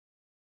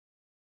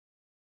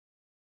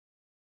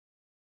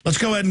Let's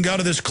go ahead and go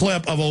to this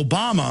clip of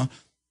Obama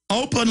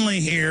openly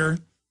here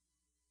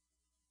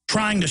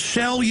trying to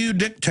sell you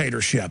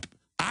dictatorship.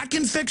 I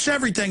can fix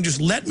everything.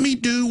 Just let me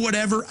do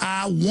whatever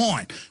I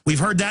want. We've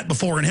heard that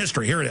before in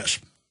history. Here it is.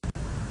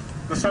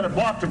 The Senate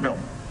blocked a bill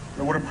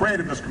that would have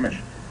created this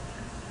commission.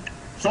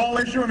 So I'll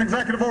issue an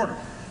executive order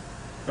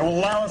that will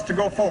allow us to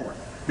go forward,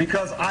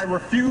 because I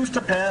refuse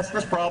to pass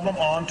this problem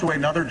on to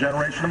another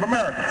generation of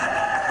Americans.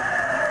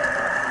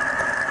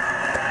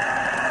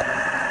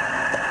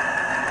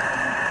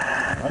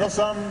 I know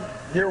some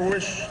here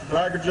wish that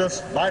I could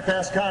just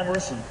bypass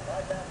Congress and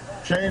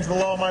change the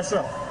law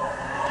myself.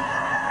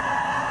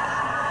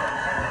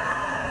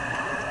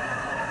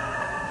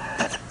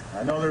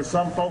 I know there's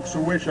some folks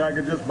who wish I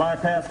could just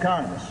bypass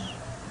Congress.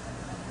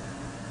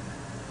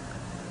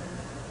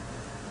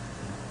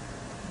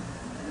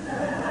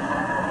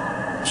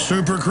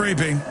 Super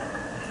creepy.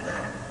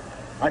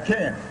 I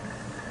can.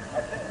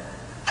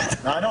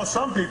 Now, I know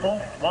some people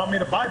want me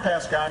to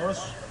bypass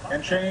Congress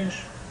and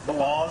change the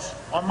laws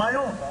on my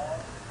own.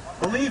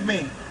 Believe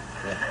me.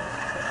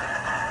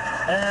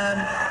 And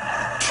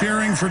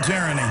cheering for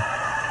tyranny.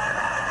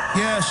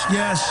 Yes,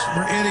 yes,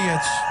 we're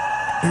idiots.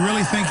 We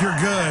really think you're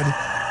good.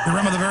 You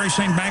remember the very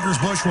same bankers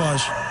Bush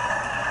was.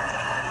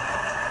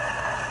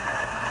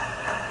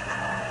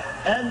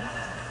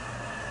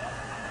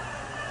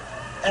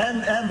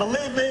 And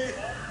believe me,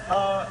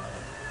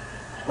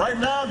 right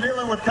now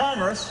dealing with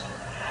Congress,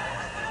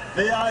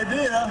 the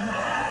idea...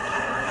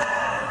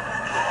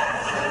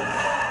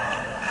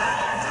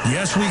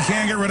 Yes, we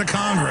can get rid of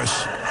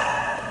Congress.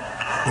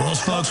 Well,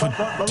 those folks would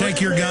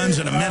take your guns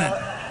in a minute.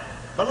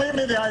 Believe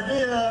me, the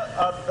idea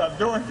of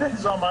doing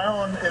things on my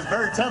own is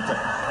very tempting.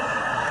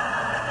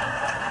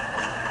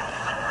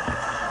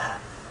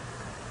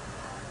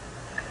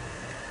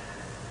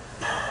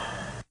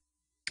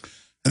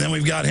 And then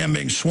we've got him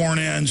being sworn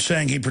in,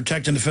 saying he'd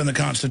protect and defend the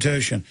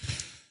Constitution.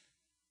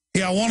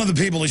 Yeah, one of the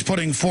people he's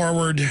putting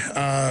forward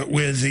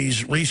with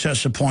these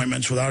recess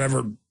appointments without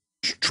ever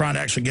trying to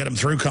actually get him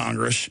through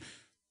Congress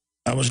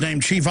was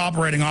named Chief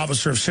Operating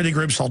Officer of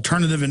Citigroup's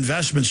Alternative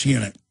Investments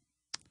Unit.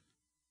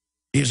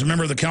 He's a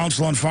member of the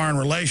Council on Foreign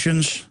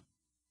Relations,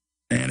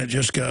 and it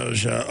just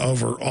goes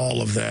over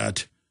all of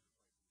that.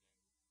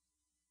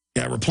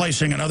 Yeah,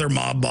 replacing another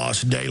mob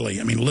boss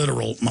daily. I mean,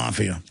 literal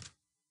mafia.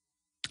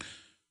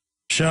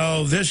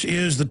 So this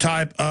is the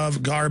type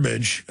of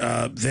garbage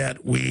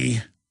that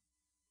we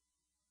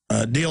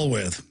deal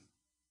with.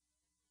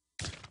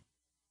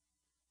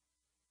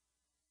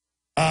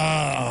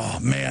 Oh,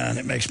 man,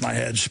 it makes my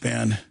head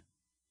spin.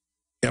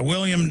 Yeah,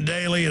 William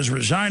Daley is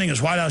resigning as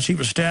White House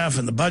Chief of Staff,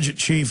 and the Budget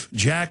Chief,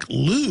 Jack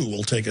Lew,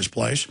 will take his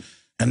place.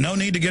 And no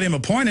need to get him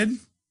appointed.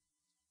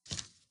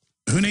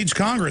 Who needs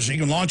Congress? You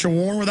can launch a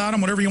war without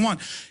him, whatever you want.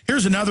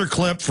 Here's another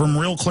clip from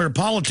Real Clear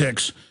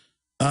Politics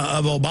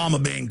of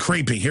Obama being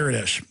creepy. Here it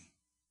is.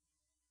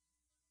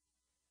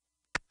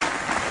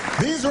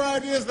 These are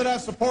ideas that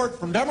have support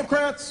from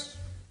Democrats.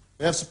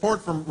 They have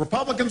support from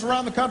Republicans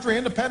around the country,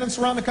 independents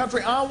around the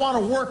country. I want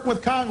to work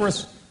with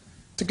Congress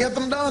to get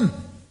them done.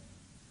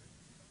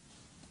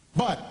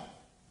 But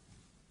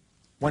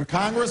when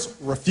Congress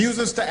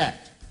refuses to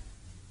act,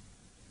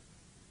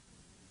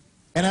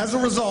 and as a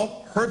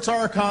result hurts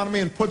our economy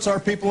and puts our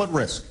people at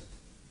risk,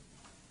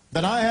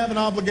 then I have an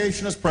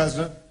obligation as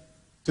president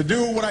to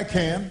do what I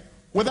can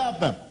without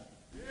them.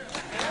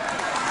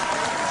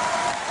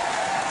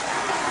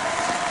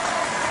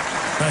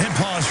 Hit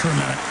pause for a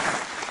minute.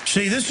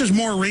 See, this is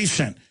more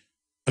recent.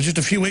 Just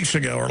a few weeks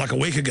ago or like a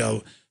week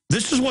ago.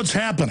 This is what's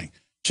happening.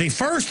 See,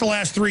 first, the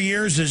last 3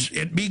 years is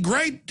it'd be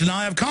great to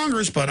not have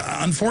Congress, but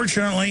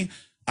unfortunately,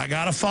 I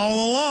got to follow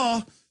the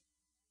law.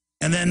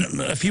 And then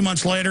a few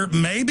months later,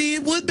 maybe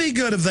it would be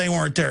good if they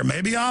weren't there.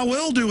 Maybe I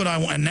will do what I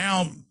want. And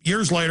now,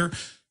 years later,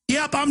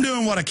 yep, I'm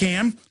doing what I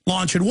can.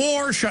 Launching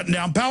war, shutting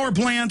down power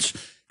plants.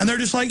 And they're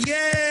just like,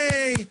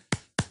 yay,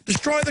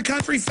 destroy the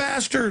country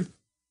faster.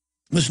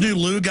 This new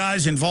Lew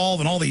guy's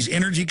involved in all these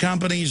energy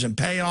companies and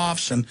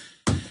payoffs. And,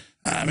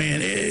 I mean,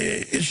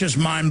 it's just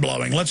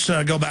mind-blowing. Let's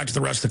go back to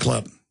the rest of the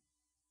clip.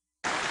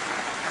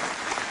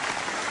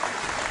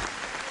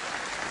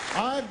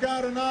 I've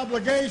got an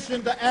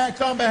obligation to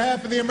act on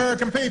behalf of the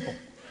American people.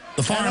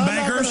 The foreign and I'm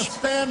bankers? not going to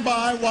stand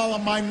by while a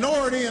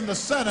minority in the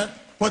Senate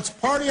puts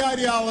party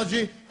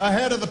ideology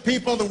ahead of the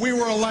people that we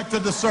were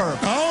elected to serve.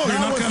 Oh, you're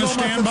not going to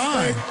stand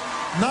by.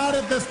 Not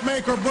at this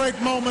make-or-break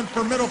moment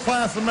for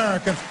middle-class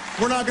Americans.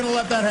 We're not going to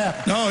let that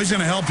happen. No, he's going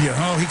to help you.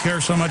 Oh, he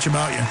cares so much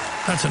about you.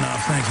 That's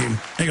enough. Thank you.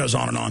 He goes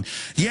on and on.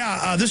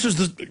 Yeah, this is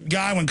the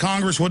guy when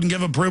Congress wouldn't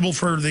give approval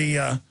for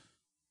the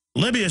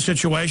Libya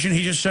situation.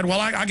 He just said, well,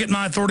 I get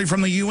my authority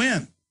from the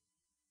UN.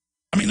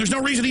 I mean, there's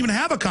no reason to even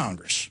have a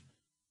Congress.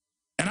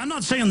 And I'm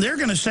not saying they're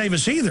going to save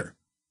us either.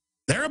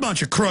 They're a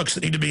bunch of crooks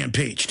that need to be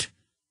impeached.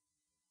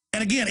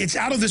 And again, it's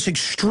out of this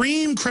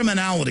extreme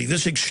criminality,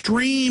 this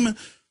extreme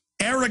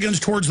arrogance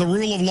towards the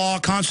rule of law,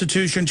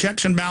 Constitution,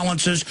 checks and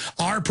balances,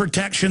 our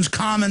protections,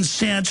 common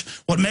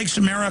sense, what makes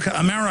America,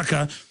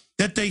 America,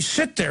 that they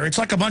sit there. It's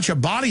like a bunch of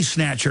body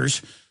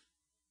snatchers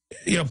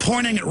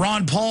pointing at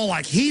Ron Paul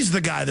like he's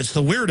the guy that's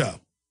the weirdo.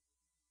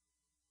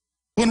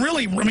 When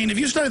really, I mean, if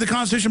you study the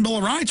Constitution Bill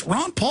of Rights,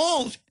 Ron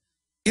Paul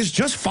is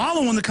just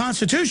following the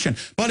Constitution.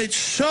 But it's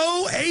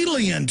so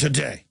alien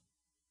today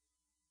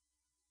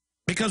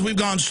because we've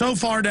gone so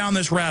far down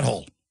this rat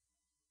hole.